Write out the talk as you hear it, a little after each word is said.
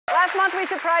Last month, we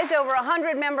surprised over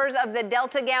 100 members of the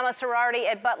Delta Gamma sorority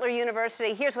at Butler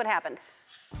University. Here's what happened.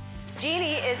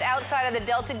 Jeannie is outside of the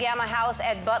Delta Gamma house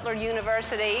at Butler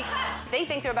University. They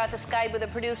think they're about to Skype with a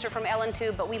producer from Ellen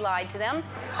too, but we lied to them.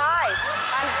 Hi,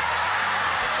 I'm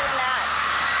doing that.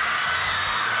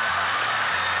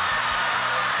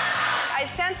 I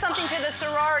sent something to the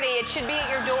sorority. It should be at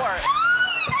your door.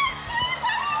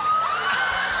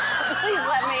 Please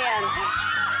let me in.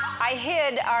 I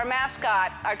hid our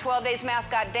mascot, our 12 Days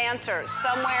mascot dancer,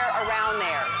 somewhere around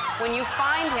there. When you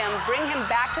find him, bring him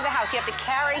back to the house. You have to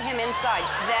carry him inside.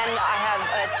 Then I have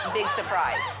a big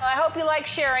surprise. I hope you like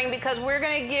sharing because we're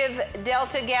going to give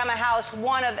Delta Gamma House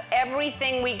one of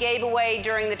everything we gave away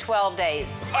during the 12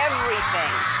 days.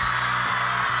 Everything.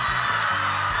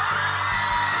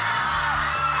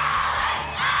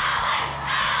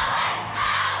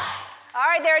 All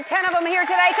right, there are 10 of them here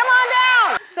today. Come on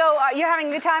down. So you're having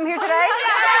a good time here today?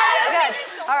 Good.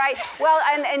 All right. Well,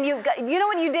 and you know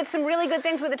what? You did some really good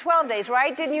things with the 12 days,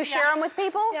 right? Didn't you share them with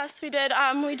people? Yes, we did.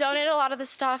 We donated a lot of the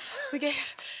stuff. We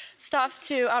gave stuff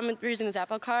to, we're using the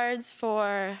Zappo cards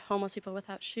for homeless people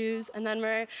without shoes. And then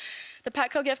the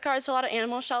Petco gift cards to a lot of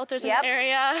animal shelters in the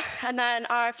area. And then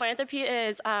our philanthropy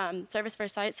is Service for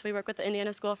Sight. So we work with the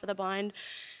Indiana School for the Blind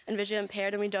and Visually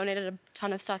Impaired, and we donated a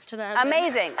ton of stuff to them.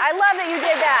 Amazing. I love that you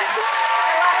did that.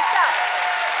 A lot of stuff.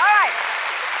 All right.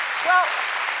 Well,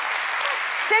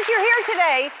 since you're here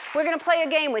today, we're going to play a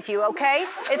game with you, okay?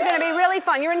 It's going to be really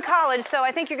fun. You're in college, so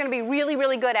I think you're going to be really,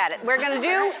 really good at it. We're going to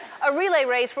do a relay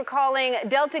race we're calling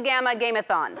Delta Gamma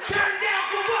Gameathon.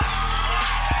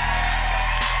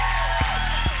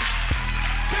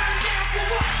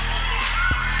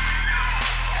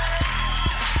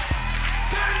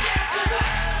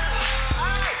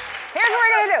 Here's what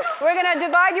we're going to do. We're going to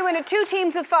divide you into 2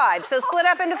 teams of 5. So split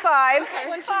up into 5. Okay.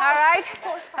 All right?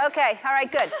 Okay. All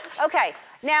right, good. Okay.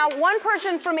 Now, one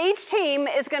person from each team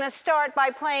is going to start by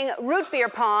playing root beer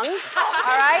pong,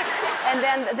 all right? And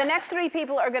then the next 3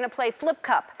 people are going to play flip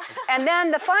cup. And then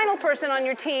the final person on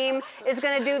your team is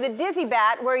going to do the dizzy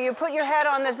bat, where you put your head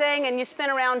on the thing and you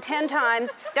spin around 10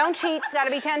 times. Don't cheat, it's got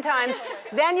to be 10 times.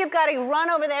 Then you've got to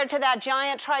run over there to that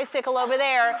giant tricycle over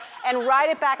there and ride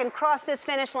it back and cross this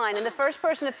finish line. And the first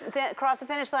person to cross the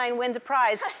finish line wins a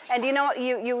prize. And do you know what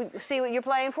you see what you're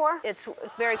playing for? It's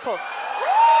very cool.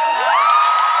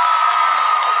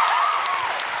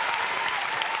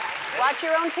 Watch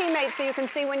your own teammates so you can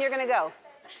see when you're going to go.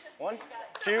 1,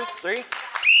 2, 3.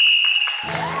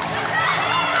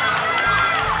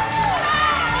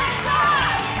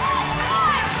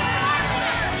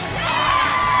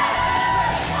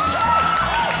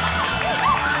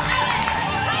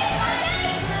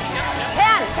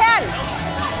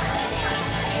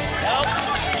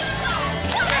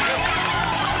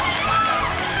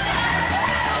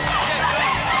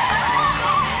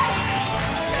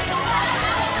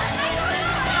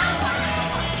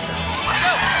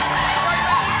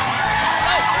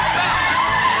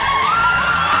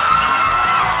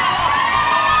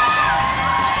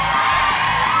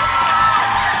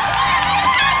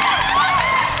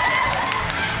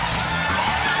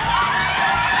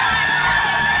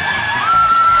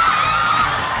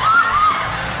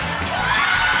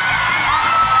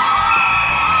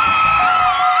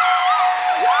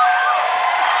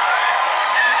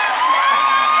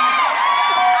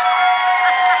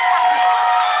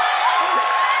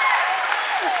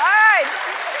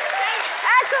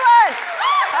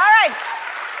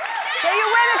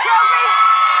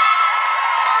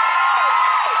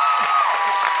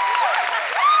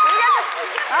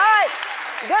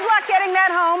 Good luck getting that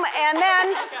home, and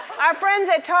then our friends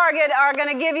at Target are going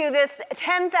to give you this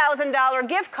 $10,000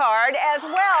 gift card as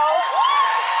well.